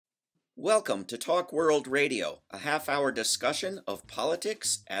Welcome to Talk World Radio, a half-hour discussion of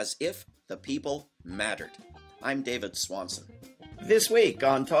politics as if the people mattered. I'm David Swanson. This week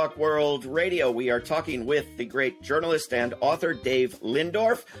on Talk World Radio, we are talking with the great journalist and author Dave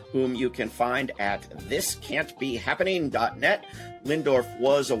Lindorff, whom you can find at thiscan'tbehappening.net. Lindorff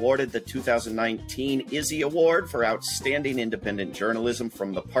was awarded the 2019 Izzy Award for Outstanding Independent Journalism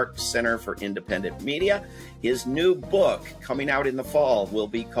from the Park Center for Independent Media. His new book, coming out in the fall, will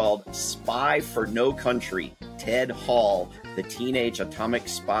be called Spy for No Country, Ted Hall, the teenage atomic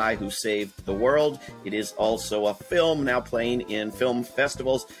spy who saved the world. It is also a film now playing in film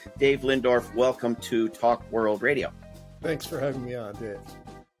festivals. Dave Lindorff, welcome to Talk World Radio. Thanks for having me on, Dave.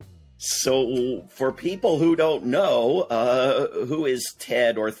 So for people who don't know, who is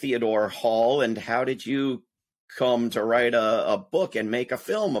Ted or Theodore Hall, and how did you come to write a book and make a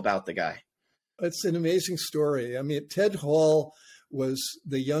film about the guy? It's an amazing story. I mean, Ted Hall was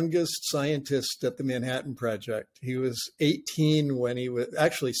the youngest scientist at the Manhattan Project. He was 17 when he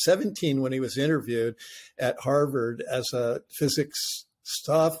was interviewed at Harvard as a physics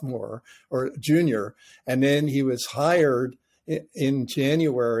sophomore or junior. And then he was hired in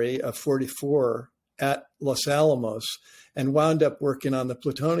January of 44 at Los Alamos and wound up working on the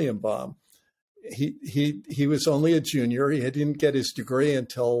plutonium bomb. He was only a junior. He didn't get his degree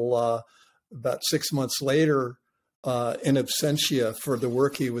until about 6 months later, in absentia for the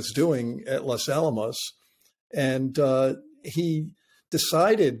work he was doing at Los Alamos. And he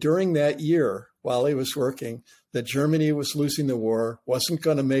decided during that year, while he was working, that Germany was losing the war, wasn't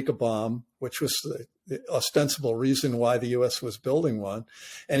going to make a bomb, which was the ostensible reason why the U.S. was building one.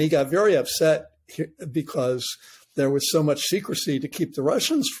 And he got very upset because there was so much secrecy to keep the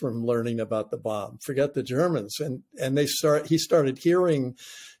Russians from learning about the bomb, forget the Germans. And he started hearing,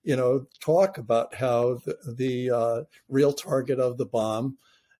 talk about how the real target of the bomb,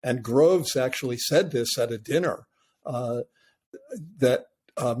 and Groves actually said this at a dinner that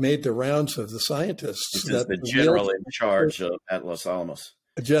made the rounds of the scientists. This is the general in charge at Los Alamos.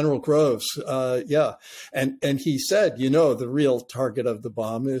 General Groves, yeah. And he said, the real target of the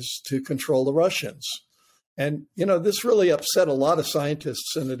bomb is to control the Russians. And, this really upset a lot of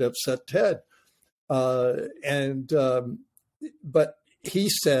scientists, and it upset Ted. But he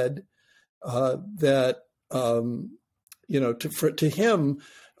said that, to him,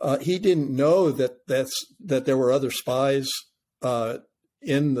 he didn't know that there were other spies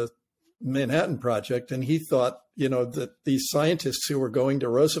in the Manhattan Project. And he thought, that these scientists who were going to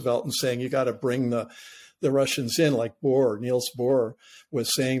Roosevelt and saying, you got to bring the Russians in, like Niels Bohr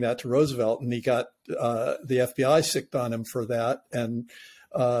was saying that to Roosevelt, and he got the FBI sicked on him for that. And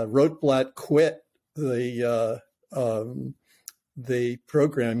Rotblat quit the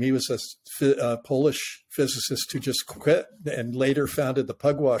program. He was a Polish physicist who just quit and later founded the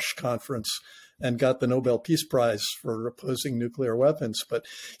Pugwash Conference and got the Nobel Peace Prize for opposing nuclear weapons. But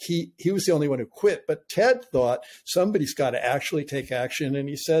he was the only one who quit. But Ted thought somebody's got to actually take action. And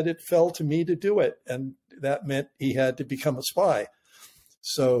he said, it fell to me to do it. And that meant he had to become a spy.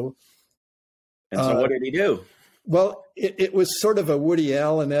 So what did he do? Well, it was sort of a Woody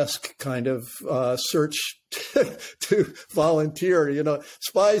Allen-esque kind of search to volunteer.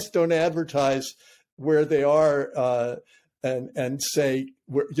 Spies don't advertise where they are and say,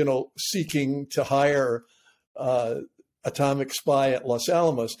 we're, seeking to hire atomic spy at Los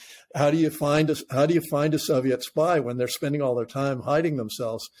Alamos. How do you find a Soviet spy when they're spending all their time hiding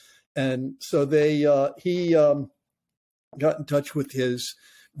themselves? And so he got in touch with his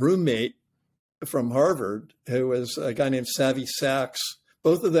roommate from Harvard, who was a guy named Savvy Sachs.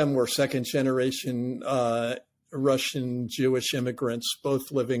 Both of them were second generation Russian Jewish immigrants,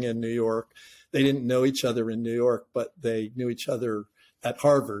 both living in New York. They didn't know each other in New York, but they knew each other at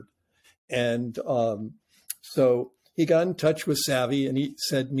Harvard. And so he got in touch with Savvy and he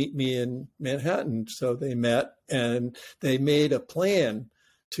said, meet me in Manhattan. So they met and they made a plan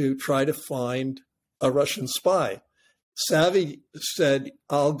to try to find a Russian spy. Savvy said,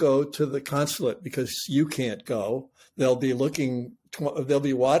 I'll go to the consulate because you can't go. They'll be watching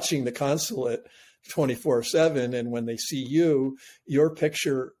the consulate 24/7. And when they see you, your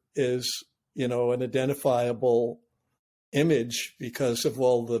picture is, an identifiable image because of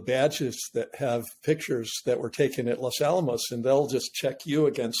all the badges that have pictures that were taken at Los Alamos, and they'll just check you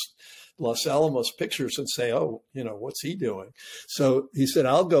against Los Alamos pictures and say, oh, what's he doing? So he said,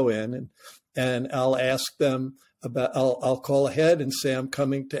 I'll go in and I'll ask them about, I'll call ahead and say, I'm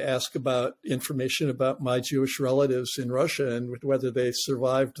coming to ask about information about my Jewish relatives in Russia and whether they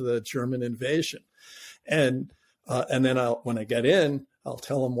survived the German invasion. And then when I get in, I'll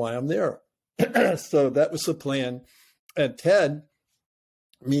tell them why I'm there. So that was the plan. And Ted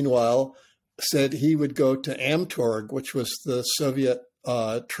meanwhile, said he would go to Amtorg, which was the Soviet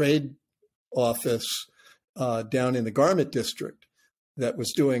trade office down in the garment district that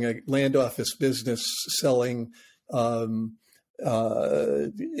was doing a land office business selling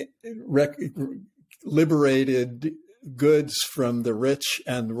liberated goods from the rich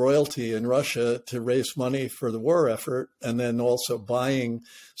and royalty in Russia to raise money for the war effort, and then also buying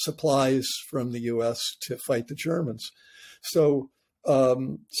supplies from the U.S. to fight the Germans. So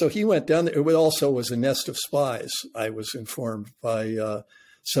he went down there. It also was a nest of spies, I was informed by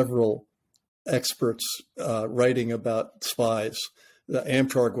several experts writing about spies. The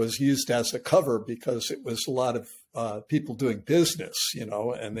Amtorg was used as a cover because it was a lot of people doing business,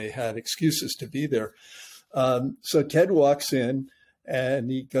 and they had excuses to be there. So Ted walks in and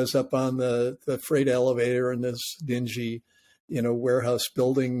he goes up on the freight elevator in this dingy, warehouse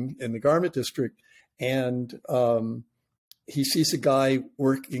building in the garment district. And he sees a guy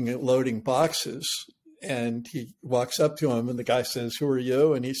working at loading boxes, and he walks up to him and the guy says, "Who are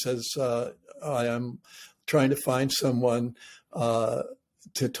you?" And he says, "I am trying to find someone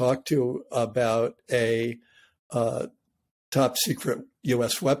to talk to about a top secret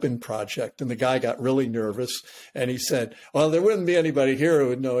U.S. weapon project." And the guy got really nervous and he said, "Well, there wouldn't be anybody here who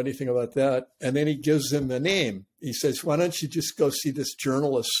would know anything about that." And then he gives him the name. He says, "Why don't you just go see this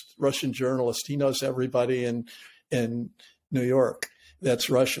journalist, Russian journalist? He knows everybody in New York that's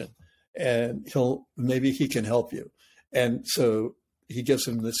Russian, and maybe he can help you." And so he gives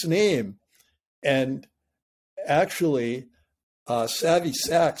him this name. And actually, Savvy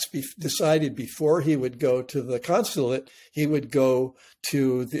Sachs decided before he would go to the consulate, he would go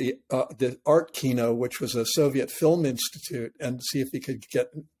to the Art Kino, which was a Soviet film institute, and see if he could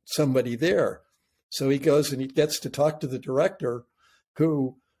get somebody there. So he goes and he gets to talk to the director,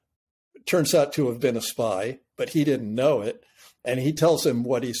 who turns out to have been a spy, but he didn't know it. And he tells him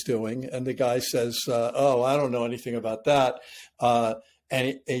what he's doing. And the guy says, "Oh, I don't know anything about that."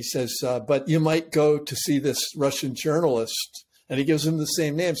 And he says, "But you might go to see this Russian journalist." And he gives him the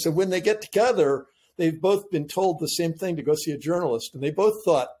same name. So when they get together, they've both been told the same thing, to go see a journalist. And they both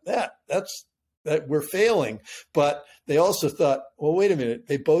thought that we're failing. But they also thought, well, wait a minute.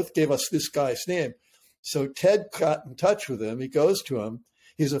 They both gave us this guy's name. So Ted got in touch with him. He goes to him.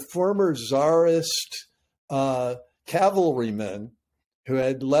 He's a former Tsarist cavalryman who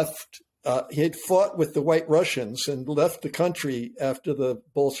had left. He had fought with the White Russians and left the country after the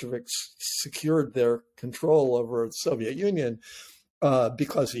Bolsheviks secured their control over the Soviet Union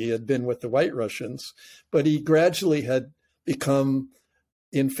because he had been with the White Russians. But he gradually had become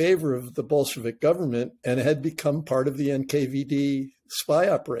in favor of the Bolshevik government and had become part of the NKVD spy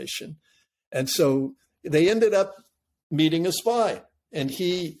operation. And so they ended up meeting a spy, and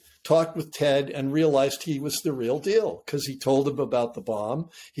he talked with Ted and realized he was the real deal, because he told him about the bomb.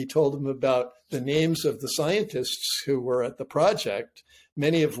 He told him about the names of the scientists who were at the project,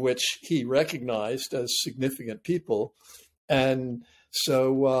 many of which he recognized as significant people. And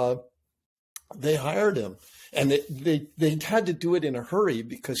so they hired him. And they had to do it in a hurry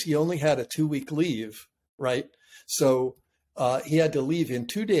because he only had a 2-week leave, right? So he had to leave in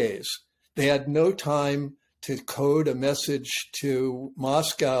 2 days. They had no time to code a message to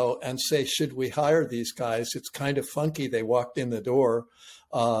Moscow and say, should we hire these guys? It's kind of funky. They walked in the door,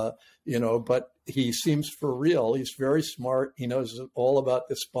 but he seems for real. He's very smart. He knows all about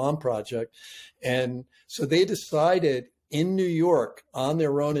this bomb project. And so they decided in New York on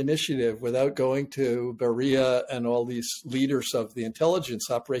their own initiative, without going to Beria and all these leaders of the intelligence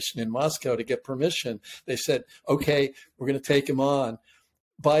operation in Moscow to get permission. They said, okay, we're going to take him on.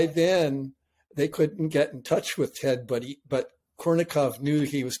 By then, they couldn't get in touch with Ted, but Kornikov knew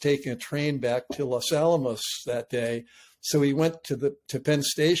he was taking a train back to Los Alamos that day. So he went to Penn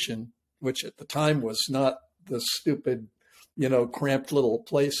Station, which at the time was not the stupid, cramped little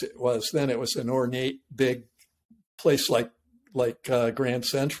place it was then. It was an ornate, big place like Grand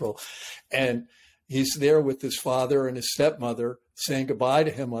Central. And he's there with his father and his stepmother saying goodbye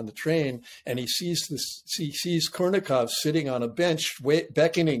to him on the train. And he sees Kornikov sitting on a bench,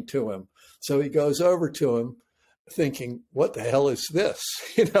 beckoning to him. So he goes over to him thinking, what the hell is this?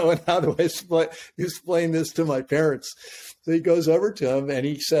 And how do I explain this to my parents? So he goes over to him and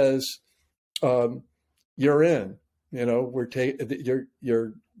he says, you're in,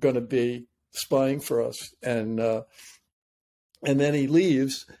 you're going to be spying for us. And then he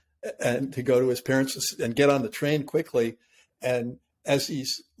leaves and to go to his parents and get on the train quickly. And as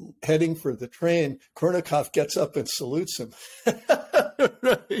he's heading for the train, Kornikov gets up and salutes him.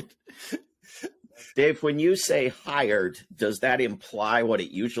 Right. Dave, when you say hired, does that imply what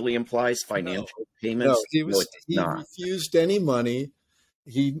it usually implies, financial payments? No, he refused any money.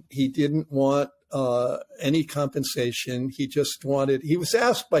 He didn't want any compensation. He just wanted. He was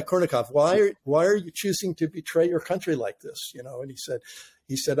asked by Kornikov, why are you choosing to betray your country like this? And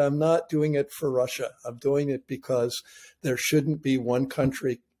he said, I'm not doing it for Russia. I'm doing it because there shouldn't be one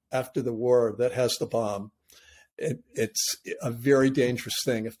country after the war that has the bomb. It's a very dangerous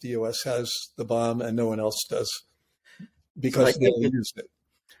thing if the U.S. has the bomb and no one else does, because they used it.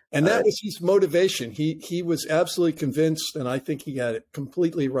 And that was his motivation. He was absolutely convinced, and I think he had it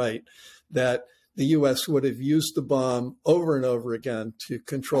completely right, that the U.S. would have used the bomb over and over again to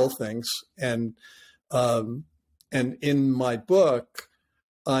control things. And in my book,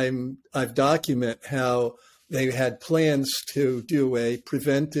 I've document how they had plans to do a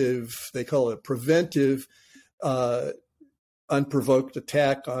preventive, they call it preventive, unprovoked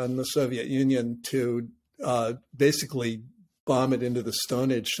attack on the Soviet Union to basically bomb it into the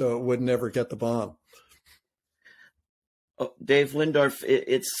Stone Age so it would never get the bomb. Oh, Dave Lindorff,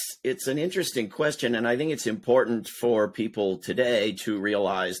 it's an interesting question, and I think it's important for people today to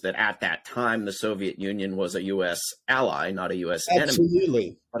realize that at that time the Soviet Union was a U.S. ally, not a U.S. enemy.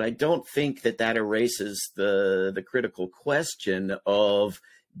 Absolutely. But I don't think that erases the critical question of,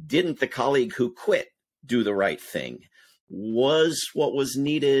 didn't the colleague who quit do the right thing? Was what was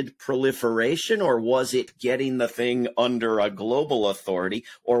needed proliferation, or was it getting the thing under a global authority,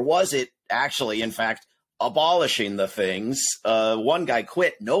 or was it actually, in fact, abolishing the things? One guy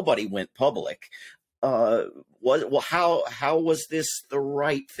quit, nobody went public. How was this the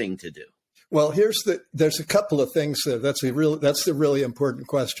right thing to do? Well, there's a couple of things there. That's a really important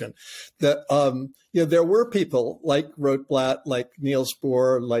question. That there were people like Rotblat, like Niels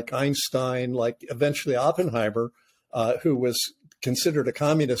Bohr, like Einstein, like eventually Oppenheimer, who was considered a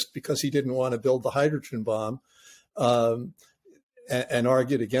communist because he didn't want to build the hydrogen bomb, and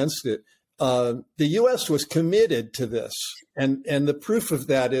argued against it. The U.S. was committed to this, and the proof of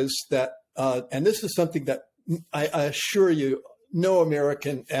that is that, and this is something that I assure you, no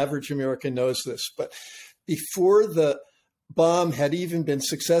average American knows this, but before the bomb had even been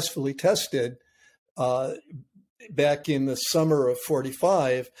successfully tested, back in the summer of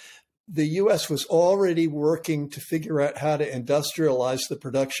 1945, the U.S. was already working to figure out how to industrialize the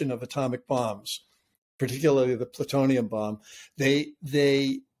production of atomic bombs, particularly the plutonium bomb. They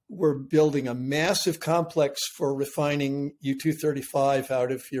were building a massive complex for refining U-235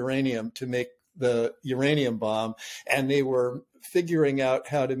 out of uranium to make the uranium bomb, and they were figuring out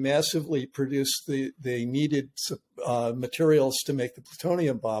how to massively produce the needed materials to make the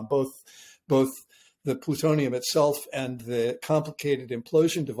plutonium bomb, both the plutonium itself and the complicated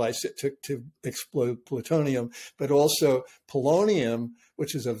implosion device it took to explode plutonium, but also polonium,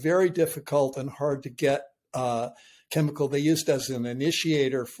 which is a very difficult and hard to get chemical they used as an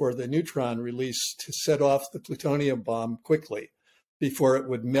initiator for the neutron release to set off the plutonium bomb quickly before it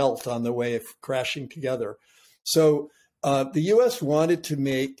would melt on the way of crashing together. So the U.S. wanted to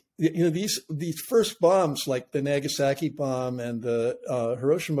make, these first bombs, like the Nagasaki bomb and the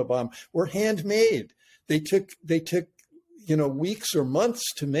Hiroshima bomb, were handmade. They took weeks or months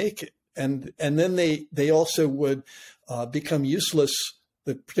to make it, and then they also would become useless,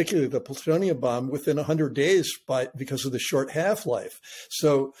 particularly the plutonium bomb, within 100 days because of the short half-life.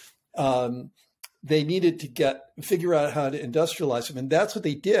 So they needed to figure out how to industrialize them, and that's what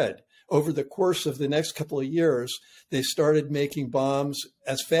they did. Over the course of the next couple of years, they started making bombs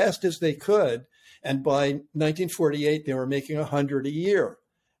as fast as they could. And by 1948, they were making 100 a year.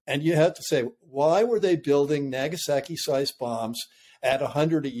 And you have to say, why were they building Nagasaki-sized bombs at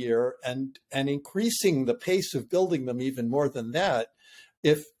 100 a year and increasing the pace of building them even more than that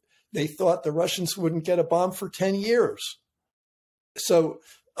if they thought the Russians wouldn't get a bomb for 10 years? So,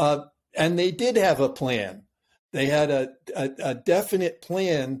 and they did have a plan. They had a definite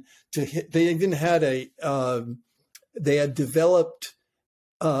plan to hit. They even had they had developed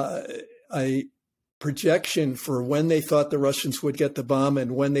a projection for when they thought the Russians would get the bomb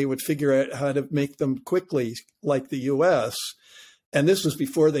and when they would figure out how to make them quickly, like the U.S. And this was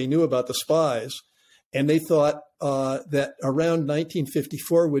before they knew about the spies. And they thought that around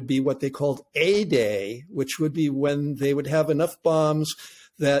 1954 would be what they called A-Day, which would be when they would have enough bombs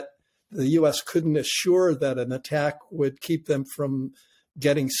that the U.S. couldn't assure that an attack would keep them from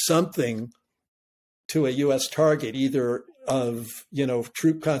getting something to a U.S. target, either of,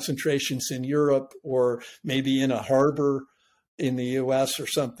 troop concentrations in Europe or maybe in a harbor in the U.S. or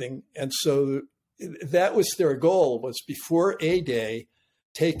something. And so that was their goal, was before A-Day,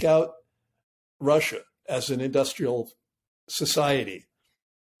 take out Russia as an industrial society.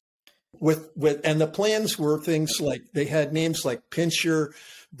 And the plans were things like, they had names like Pincher,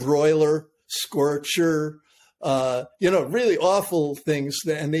 Broiler, Scorcher, really awful things.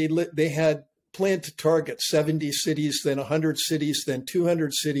 And they had planned to target 70 cities, then 100 cities, then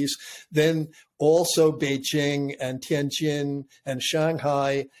 200 cities, then also Beijing and Tianjin and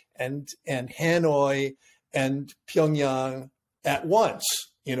Shanghai and Hanoi and Pyongyang at once,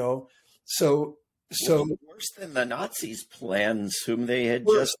 So worse than the Nazis' plans, whom they had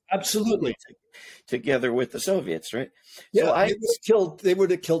just absolutely together with the Soviets, right? Yeah, so they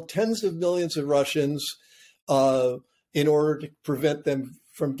would have killed tens of millions of Russians in order to prevent them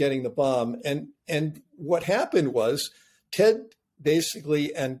from getting the bomb. And what happened was Ted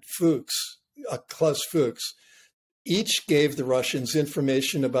basically and Fuchs, Klaus Fuchs, each gave the Russians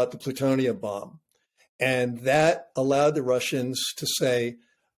information about the plutonium bomb. And that allowed the Russians to say,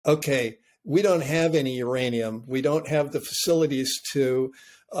 okay, we don't have any uranium. We don't have the facilities to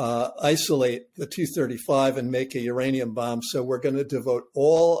isolate the 235 and make a uranium bomb. So we're going to devote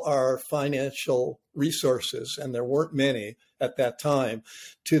all our financial resources, and there weren't many at that time,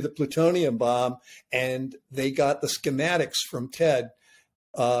 to the plutonium bomb. And they got the schematics from Ted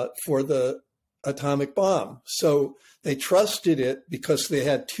for the atomic bomb. So they trusted it because they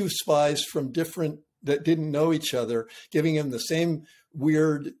had two spies from that didn't know each other, giving them the same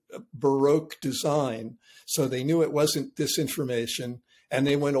weird Baroque design. So they knew it wasn't disinformation, and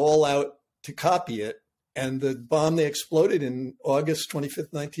they went all out to copy it. And the bomb they exploded in August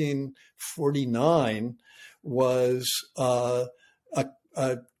 25th, 1949 was a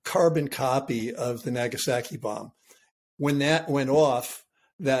carbon copy of the Nagasaki bomb. When that went off,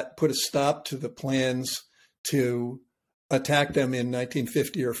 that put a stop to the plans to attack them in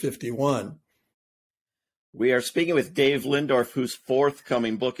 1950 or 51. We are speaking with Dave Lindorff, whose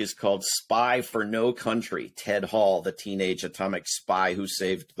forthcoming book is called Spy for No Country, Ted Hall, the teenage atomic spy who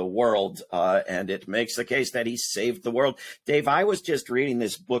saved the world. And it makes the case that he saved the world. Dave, I was just reading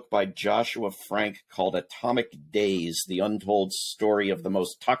this book by Joshua Frank called Atomic Days, The Untold Story of the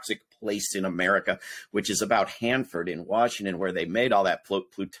Most Toxic Place in America, which is about Hanford in Washington, where they made all that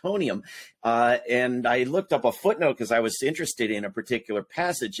plutonium. And I looked up a footnote because I was interested in a particular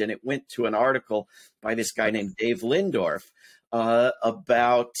passage, and it went to an article by this guy named Dave Lindorff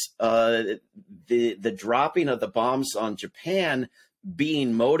about the dropping of the bombs on Japan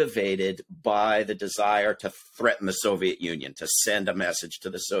being motivated by the desire to threaten the Soviet Union, to send a message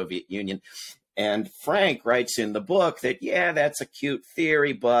to the Soviet Union. And Frank writes in the book that, yeah, that's a cute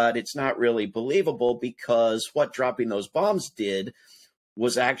theory, but it's not really believable, because what dropping those bombs did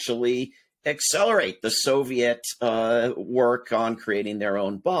was actually accelerate the Soviet work on creating their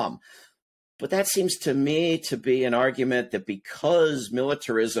own bomb. But that seems to me to be an argument that because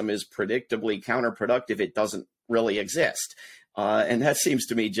militarism is predictably counterproductive, it doesn't really exist. And that seems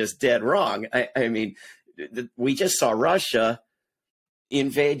to me just dead wrong. I mean, we just saw Russia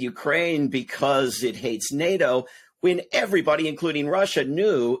invade Ukraine because it hates NATO, when everybody, including Russia,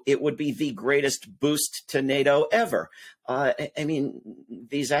 knew it would be the greatest boost to NATO ever. I mean,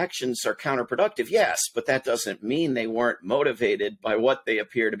 these actions are counterproductive, yes, but that doesn't mean they weren't motivated by what they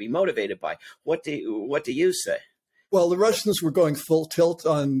appear to be motivated by. What do you say? Well, the Russians were going full tilt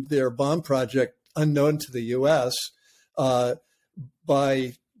on their bomb project, unknown to the U.S. By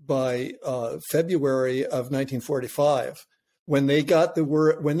February of 1945. When they got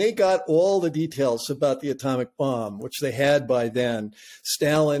all the details about the atomic bomb, which they had by then,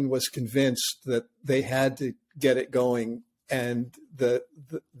 Stalin was convinced that they had to get it going, and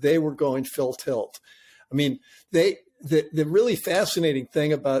they were going full tilt. I mean, the really fascinating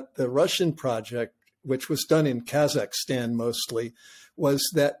thing about the Russian project, which was done in Kazakhstan mostly, was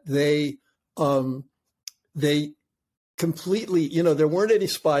that they completely, there weren't any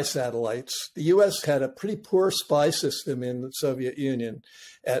spy satellites. The U.S. had a pretty poor spy system in the Soviet Union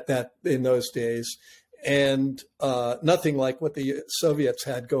in those days, and nothing like what the Soviets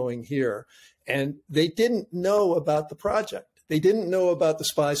had going here. And they didn't know about the project. They didn't know about the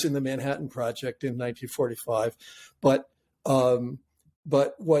spies in the Manhattan Project in 1945. But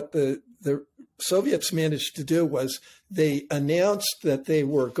what the Soviets managed to do was they announced that they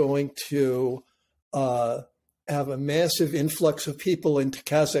were going to have a massive influx of people into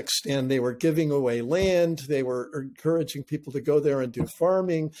Kazakhstan. They were giving away land. They were encouraging people to go there and do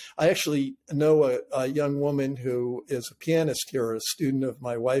farming. I actually know a young woman who is a pianist here, a student of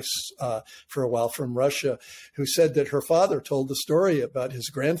my wife's for a while from Russia, who said that her father told the story about his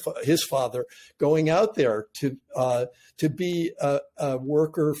father going out there to be a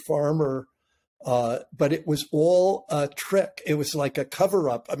worker farmer. But it was all a trick. It was like a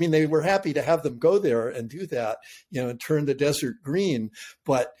cover up. I mean, they were happy to have them go there and do that, and turn the desert green.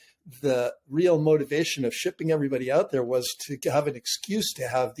 But the real motivation of shipping everybody out there was to have an excuse to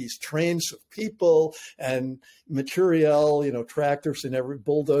have these trains of people and material, tractors and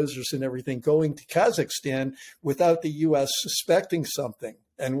bulldozers and everything going to Kazakhstan without the U.S. suspecting something.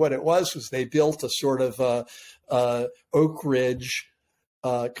 And what it was they built a sort of Oak Ridge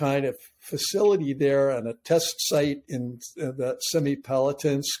kind of facility there and a test site in the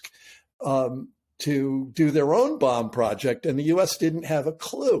Semipalatinsk to do their own bomb project. And the U.S. didn't have a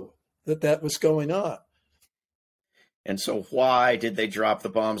clue that was going on. And so why did they drop the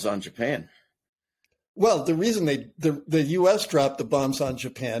bombs on Japan? Well, the reason the U.S. dropped the bombs on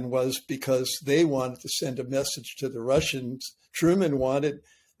Japan was because they wanted to send a message to the Russians. Truman wanted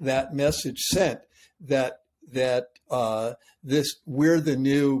that message sent that we're the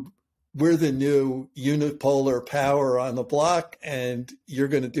new unipolar power on the block, and you're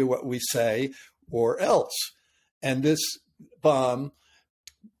going to do what we say or else. And this bomb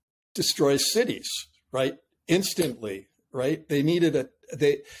destroys cities, right? Instantly, right? They needed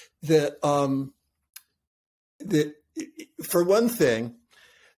for one thing,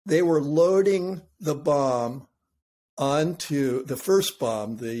 they were loading the bomb onto the first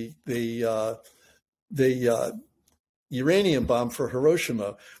bomb, the uranium bomb for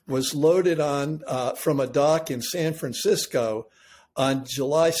Hiroshima was loaded on from a dock in San Francisco on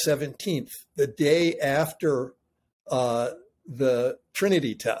July 17th, the day after the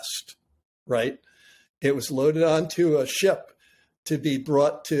Trinity test, right? It was loaded onto a ship to be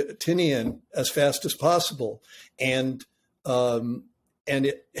brought to Tinian as fast as possible. And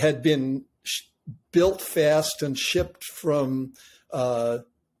it had been built fast and shipped from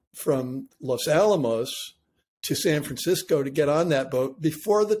Los Alamos to San Francisco to get on that boat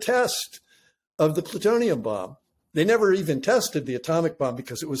before the test of the plutonium bomb. They never even tested the atomic bomb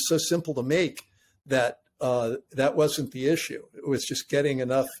because it was so simple to make that that wasn't the issue. It was just getting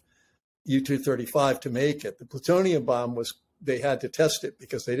enough U-235 to make it. The plutonium bomb they had to test it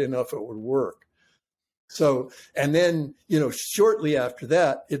because they didn't know if it would work. So, and then, shortly after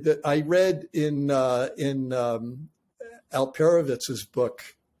that, I read in Alperovitz's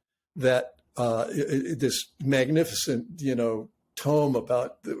book that this magnificent, tome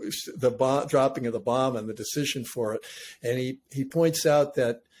about the dropping of the bomb and the decision for it. And he points out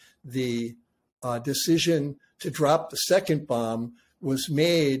that the decision to drop the second bomb was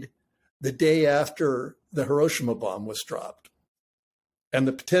made the day after the Hiroshima bomb was dropped. And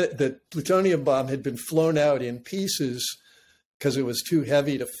the plutonium bomb had been flown out in pieces because it was too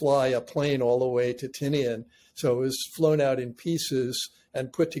heavy to fly a plane all the way to Tinian. So it was flown out in pieces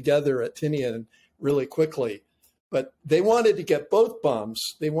and put together at Tinian really quickly. But they wanted to get both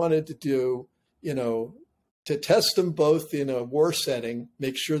bombs. They wanted to do, to test them both in a war setting,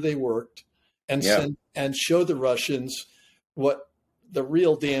 make sure they worked, and and show the Russians what the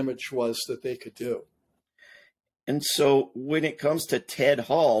real damage was that they could do. And so when it comes to Ted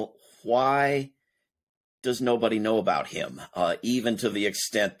Hall, why does nobody know about him, even to the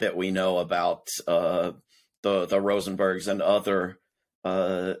extent that we know about the Rosenbergs and other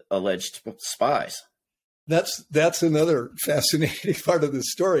alleged spies? That's another fascinating part of the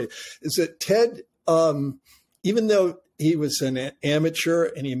story, is that Ted, even though he was an amateur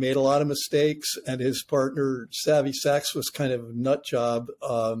and he made a lot of mistakes, and his partner, Savvy Sachs, was kind of a nut job,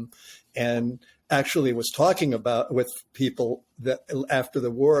 and actually was talking about with people that after the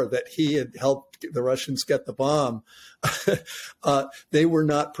war that he had helped the Russians get the bomb. They were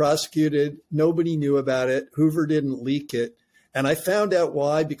not prosecuted. Nobody knew about it. Hoover didn't leak it. And I found out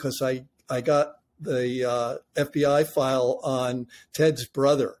why, because I got the FBI file on Ted's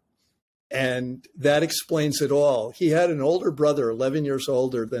brother. And that explains it all. He had an older brother, 11 years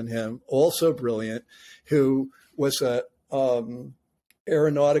older than him, also brilliant, who was a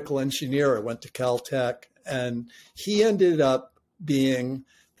aeronautical engineer. went to Caltech, and he ended up being,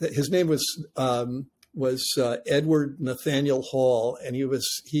 his name was Edward Nathaniel Hall, and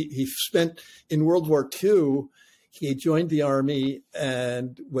he spent in World War II. He joined the army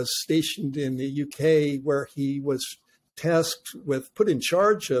and was stationed in the UK, where he was put in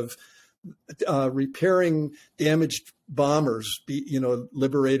charge of repairing damaged bombers,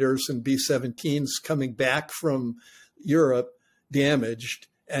 Liberators and B-17s coming back from Europe damaged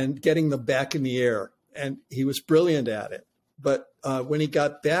and getting them back in the air. And he was brilliant at it. But when he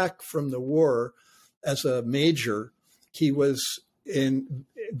got back from the war as a major, he was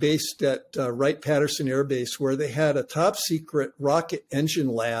based at Wright-Patterson Air Base, where they had a top secret rocket engine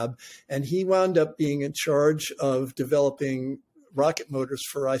lab. And he wound up being in charge of developing rocket motors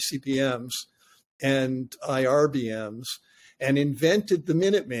for ICBMs and IRBMs, and invented the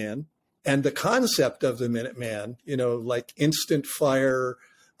Minuteman and the concept of the Minuteman, like instant fire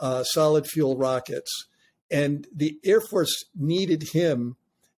solid fuel rockets. And the Air Force needed him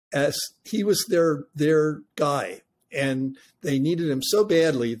as he was their guy. And they needed him so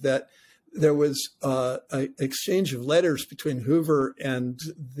badly that there was an exchange of letters between Hoover and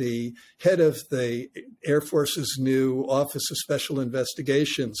the head of the Air Force's new Office of Special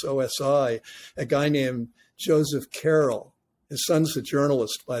Investigations, OSI, a guy named Joseph Carroll. His son's a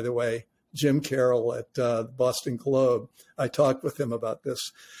journalist, by the way, Jim Carroll at the Boston Globe. I talked with him about this.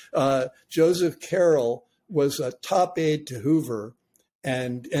 Joseph Carroll was a top aide to Hoover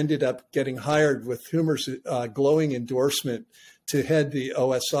and ended up getting hired with Hoover's glowing endorsement to head the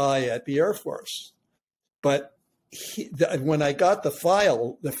OSI at the Air Force. But when I got the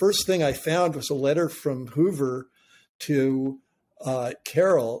file, the first thing I found was a letter from Hoover to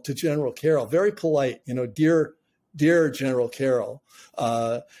Carroll, to General Carroll, very polite, dear General Carroll,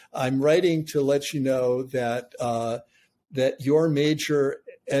 I'm writing to let you know that that your Major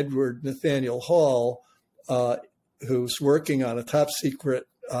Edward Nathaniel Hall, who's working on a top secret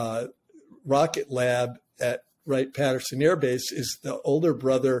rocket lab at Wright-Patterson Air Base, is the older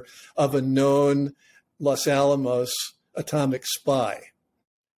brother of a known Los Alamos atomic spy.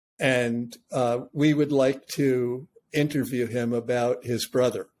 And we would like to interview him about his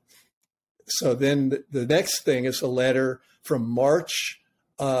brother. So then the next thing is a letter from March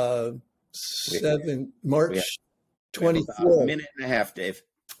 24th. A minute and a half, Dave.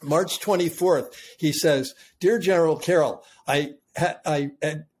 March 24th, he says, "Dear General Carroll, I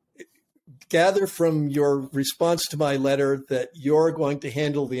gather from your response to my letter that you're going to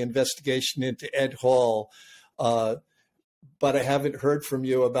handle the investigation into Ed Hall, but I haven't heard from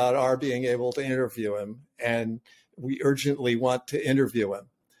you about our being able to interview him, and we urgently want to interview him."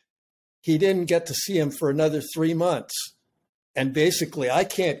 He didn't get to see him for another 3 months. And basically, I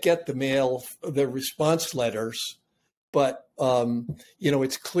can't get the response letters, but,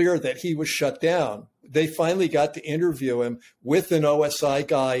 it's clear that he was shut down. They finally got to interview him with an OSI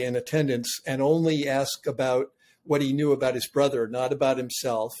guy in attendance and only ask about what he knew about his brother, not about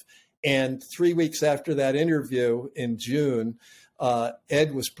himself. And 3 weeks after that interview in June,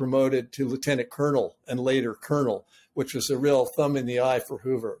 Ed was promoted to lieutenant colonel and later colonel, which was a real thumb in the eye for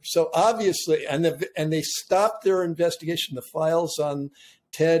Hoover. So obviously, and they stopped their investigation. The files on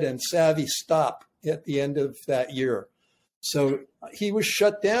Ted and Savvy stopped at the end of that year. So he was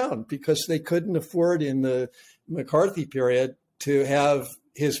shut down because they couldn't afford in the McCarthy period to have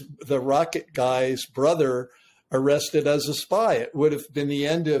the rocket guy's brother arrested as a spy. It would have been the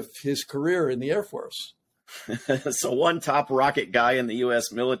end of his career in the Air Force. So one top rocket guy in the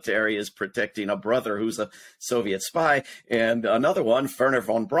U.S. military is protecting a brother who's a Soviet spy, and another one, Werner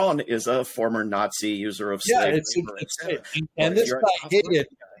von Braun, is a former Nazi user of slave labor. And this guy hated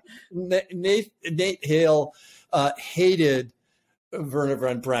Nate Hale hated Werner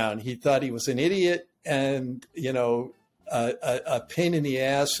von Braun. He thought he was an idiot and a pain in the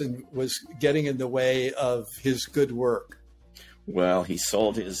ass, and was getting in the way of his good work. Well, he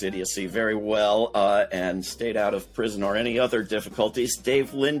sold his idiocy very well and stayed out of prison or any other difficulties.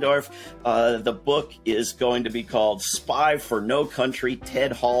 Dave Lindorff, the book is going to be called Spy for No Country,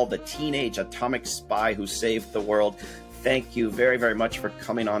 Ted Hall, the teenage atomic spy who saved the world. Thank you very, very much for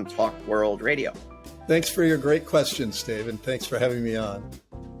coming on Talk World Radio. Thanks for your great questions, Dave, and thanks for having me on.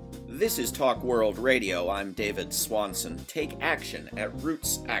 This is Talk World Radio. I'm David Swanson. Take action at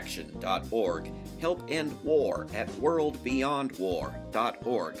rootsaction.org. Help end war at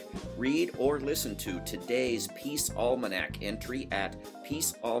worldbeyondwar.org. Read or listen to today's Peace Almanac entry at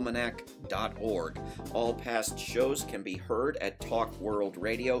peacealmanac.org. All past shows can be heard at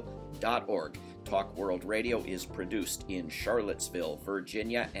talkworldradio.org. Talk World Radio is produced in Charlottesville,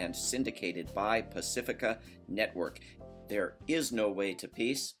 Virginia, and syndicated by Pacifica Network. There is no way to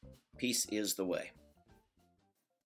peace. Peace is the way.